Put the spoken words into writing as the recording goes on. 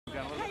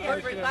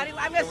everybody.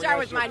 I'm going to start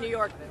with my New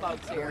York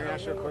folks Can we here.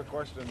 ask you a quick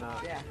question?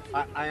 Yeah.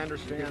 I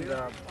understand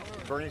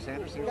Bernie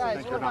Sanders seems to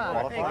think you're not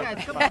qualified. Hey,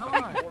 guys, come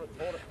on.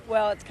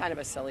 Well, it's kind of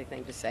a silly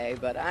thing to say,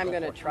 but I'm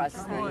going to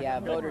trust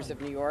the voters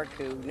of New York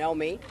who know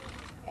me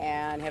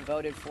and have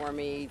voted for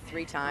me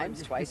 3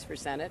 times, twice for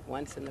Senate,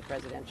 once in the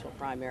presidential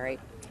primary.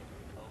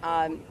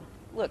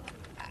 Look,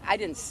 I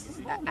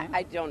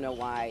don't know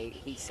why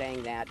he's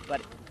saying that,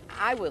 but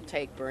I will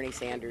take Bernie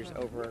Sanders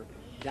over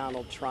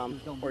Donald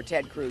Trump or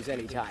Ted Cruz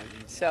anytime.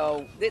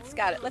 So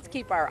let's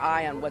keep our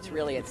eye on what's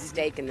really at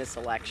stake in this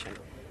election.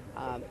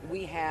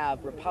 We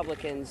have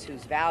Republicans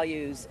whose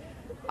values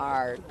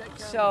are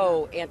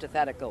so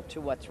antithetical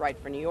to what's right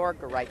for New York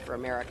or right for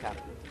America.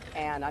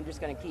 And I'm just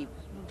going to keep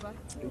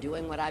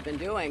doing what I've been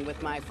doing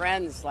with my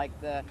friends like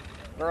the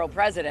borough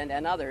president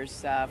and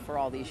others for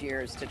all these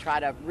years to try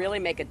to really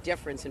make a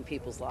difference in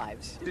people's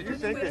lives. Did you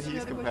think that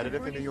he's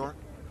competitive in New York?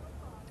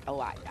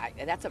 Oh,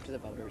 that's up to the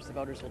voters. The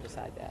voters will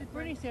decide that.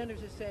 Bernie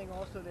Sanders is saying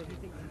also that he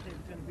thinks it's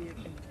going to be a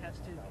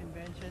contested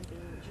convention.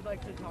 Would you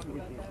like to talk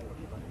about that?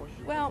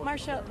 Well,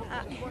 Marcia,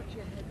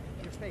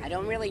 I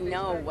don't really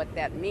know what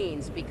that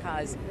means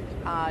because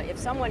if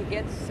someone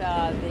gets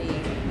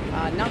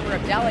the number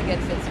of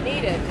delegates that's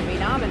needed to be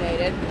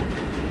nominated,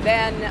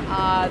 then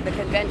the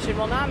convention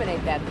will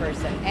nominate that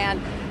person.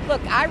 And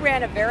look, I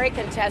ran a very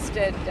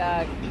contested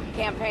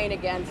campaign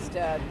against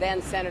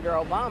then Senator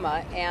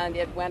Obama, and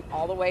it went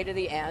all the way to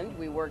the end.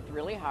 We worked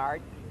really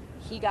hard.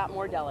 He got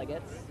more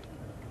delegates,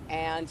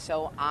 and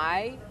so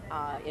I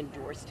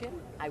endorsed him.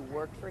 I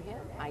worked for him.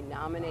 I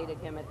nominated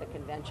him at the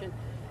convention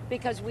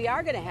because we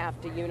are going to have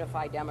to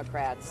unify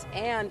Democrats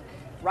and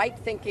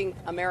right-thinking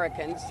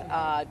Americans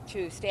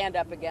to stand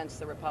up against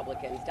the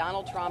Republicans.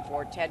 Donald Trump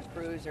or Ted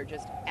Cruz are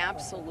just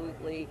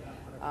absolutely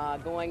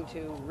going to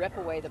rip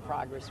away the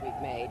progress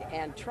we've made.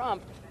 And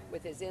Trump,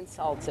 with his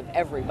insults of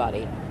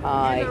everybody,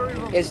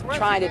 is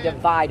trying to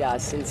divide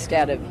us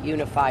instead of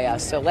unify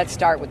us. So let's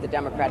start with the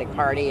Democratic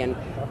Party and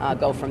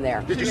go from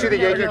there. Did you see the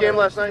Yankee game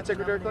last night,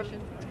 Secretary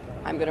Clinton?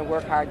 I'm going to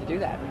work hard to do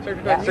that.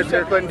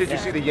 Secretary Clinton, did you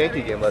see the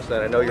Yankee game last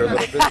night? I know you're a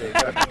little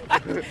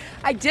busy.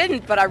 I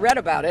didn't, but I read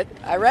about it.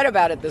 I read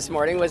about it this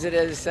morning. Was it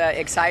as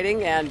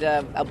exciting and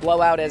a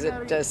blowout as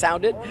it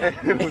sounded?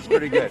 It was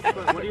pretty good.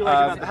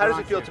 How does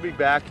it feel to be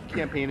back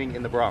campaigning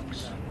in the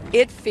Bronx?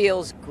 It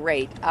feels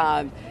great.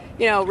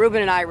 You know,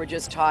 Ruben and I were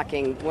just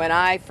talking. When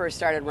I first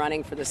started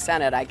running for the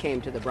Senate, I came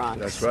to the Bronx.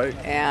 That's right.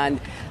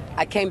 And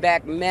I came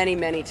back many,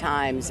 many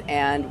times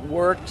and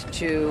worked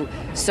to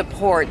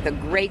support the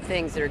great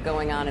things that are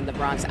going on in the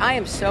Bronx. I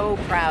am so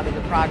proud of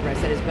the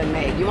progress that has been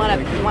made. You want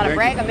to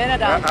brag a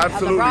minute on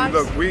the Bronx?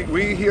 Look,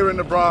 we here in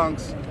the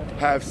Bronx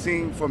have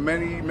seen for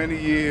many, many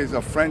years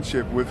a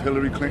friendship with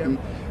Hillary Clinton,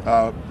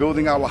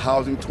 building our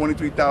housing,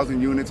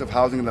 23,000 units of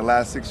housing in the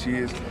last 6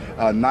 years,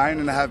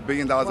 $9.5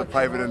 billion of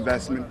private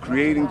investment,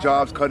 creating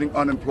jobs, cutting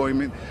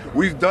unemployment.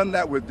 We've done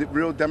that with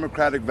real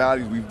democratic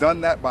values. We've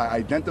done that by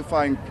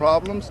identifying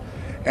problems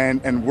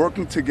and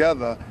working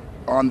together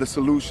on the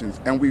solutions.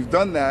 And we've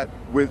done that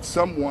with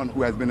someone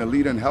who has been a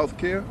leader in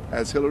healthcare,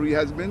 as Hillary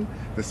has been.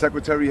 The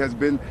secretary has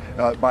been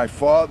by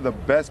far the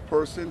best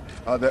person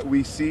that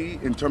we see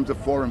in terms of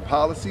foreign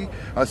policy.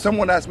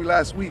 Someone asked me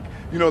last week,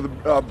 you know,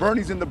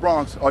 Bernie's in the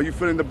Bronx, are you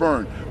feeling the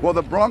burn? Well,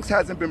 the Bronx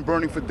hasn't been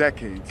burning for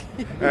decades.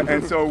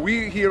 and so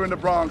we here in the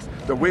Bronx,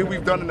 the way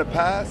we've done in the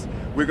past,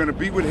 we're going to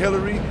be with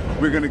Hillary.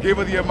 We're going to give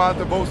her the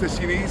amount of votes that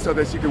she needs so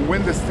that she can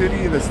win the city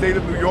and the state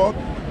of New York,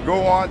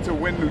 go on to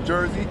win New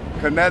Jersey,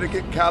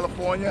 Connecticut,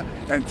 California,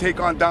 and take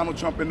on Donald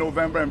Trump in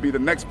November and be the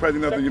next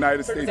president of the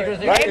United States.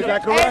 Right? Is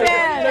that correct?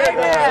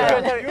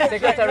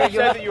 Secretary, you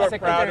said that you are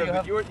proud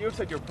of you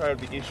said you're proud of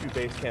the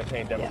issue-based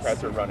campaign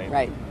Democrats are running.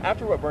 Right.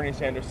 After what Bernie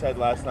Sanders said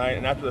last night,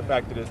 and after the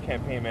fact that his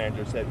campaign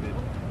manager said that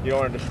you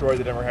don't want to destroy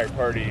the Democratic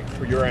Party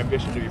for your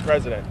ambition to be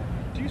president,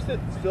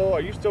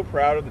 are you still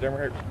proud of the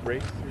Democratic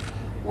race?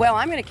 Well,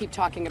 I'm going to keep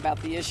talking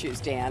about the issues,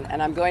 Dan,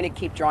 and I'm going to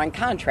keep drawing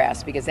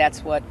contrast because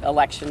that's what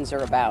elections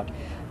are about.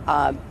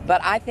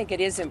 But I think it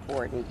is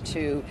important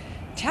to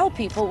tell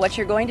people what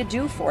you're going to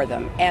do for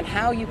them and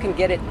how you can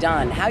get it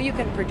done, how you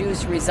can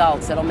produce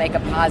results that'll make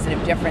a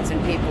positive difference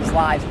in people's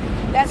lives.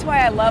 That's why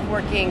I love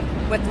working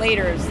with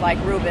leaders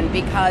like Ruben,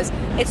 because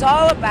it's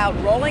all about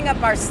rolling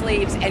up our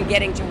sleeves and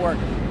getting to work.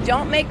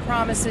 Don't make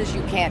promises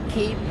you can't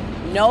keep.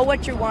 Know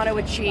what you want to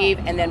achieve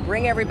and then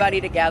bring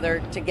everybody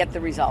together to get the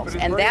results.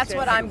 And that's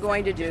what I'm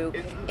going to do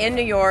in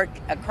New York,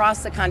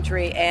 across the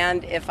country,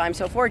 and if I'm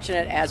so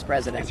fortunate, as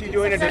president. Is he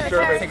doing a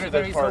disservice to the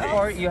party? So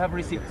far you have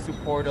received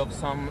support of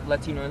some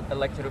Latino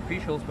elected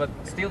officials, but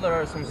still there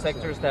are some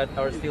sectors that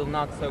are still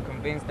not so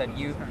convinced that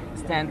you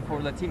stand for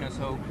Latinos.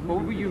 So what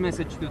would be your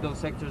message to those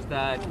sectors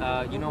that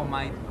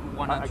might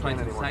want to try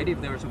to decide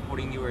if they're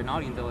supporting you or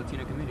not in the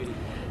Latino community?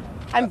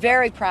 I'm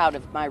very proud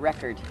of my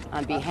record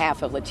on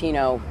behalf of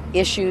Latino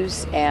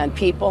issues and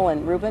people.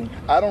 And Ruben?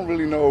 I don't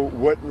really know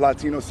what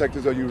Latino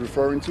sectors are you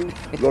referring to.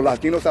 Los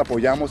Latinos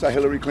apoyamos a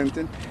Hillary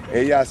Clinton.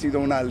 Ella ha sido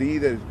una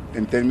líder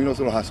en términos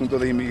de los asuntos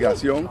de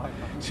inmigración.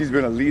 She's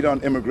been a leader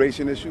on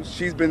immigration issues.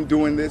 She's been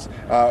doing this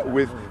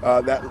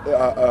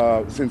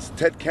since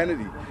Ted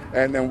Kennedy.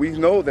 And we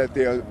know that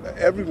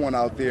everyone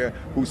out there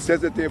who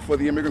says that they're for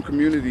the immigrant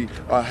community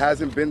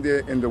hasn't been there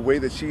in the way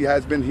that she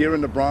has been here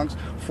in the Bronx.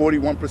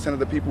 41% of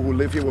the people who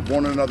live here were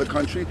born in another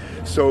country.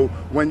 So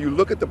when you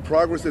look at the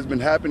progress that's been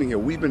happening here,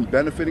 we've been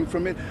benefiting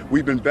from it.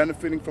 We've been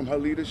benefiting from her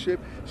leadership.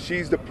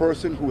 She's the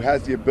person who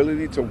has the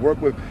ability to work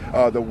with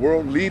the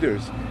world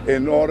leaders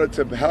in order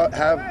to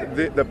have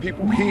the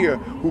people here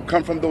who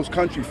come from those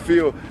countries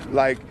feel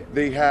like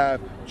they have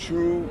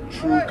true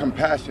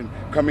compassion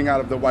coming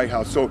out of the White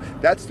House. So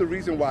that's the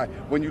reason why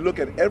when you look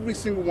at every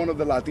single one of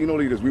the Latino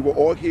leaders, we were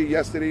all here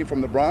yesterday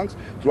from the Bronx,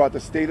 throughout the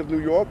state of New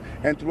York,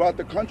 and throughout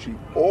the country.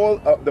 All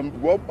of the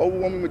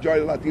overwhelming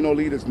majority of Latino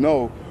leaders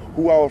know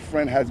who our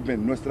friend has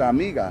been. Nuestra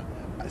amiga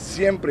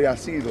siempre ha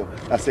sido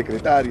la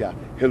secretaria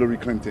Hillary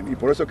Clinton, y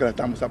por eso que la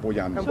estamos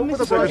apoyando.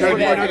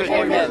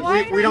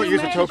 We don't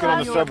use a token on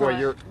the subway.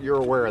 You're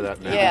aware of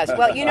that now. Yes,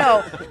 well,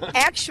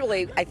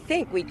 actually, I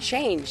think we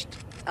changed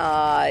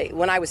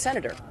when I was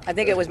senator. I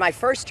think it was my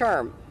first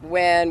term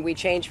when we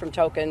changed from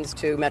tokens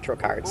to Metro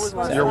cards.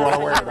 You're well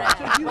aware of that.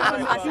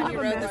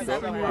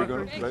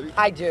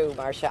 I do,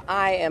 Marcia.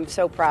 I am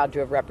so proud to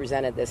have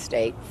represented this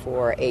state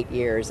for 8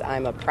 years.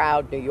 I'm a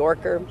proud New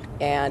Yorker,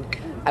 and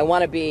I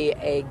want to be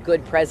a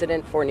good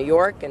president for New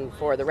York and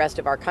for the rest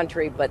of our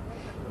country, but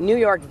New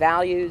York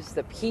values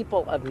the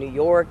people of New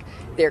York.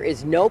 There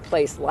is no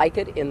place like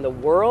it in the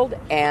world,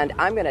 and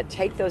I'm going to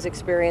take those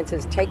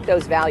experiences, take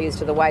those values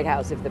to the White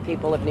House if the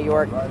people of New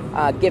York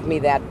give me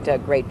that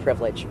great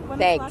privilege.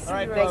 Thanks. All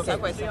right, folks.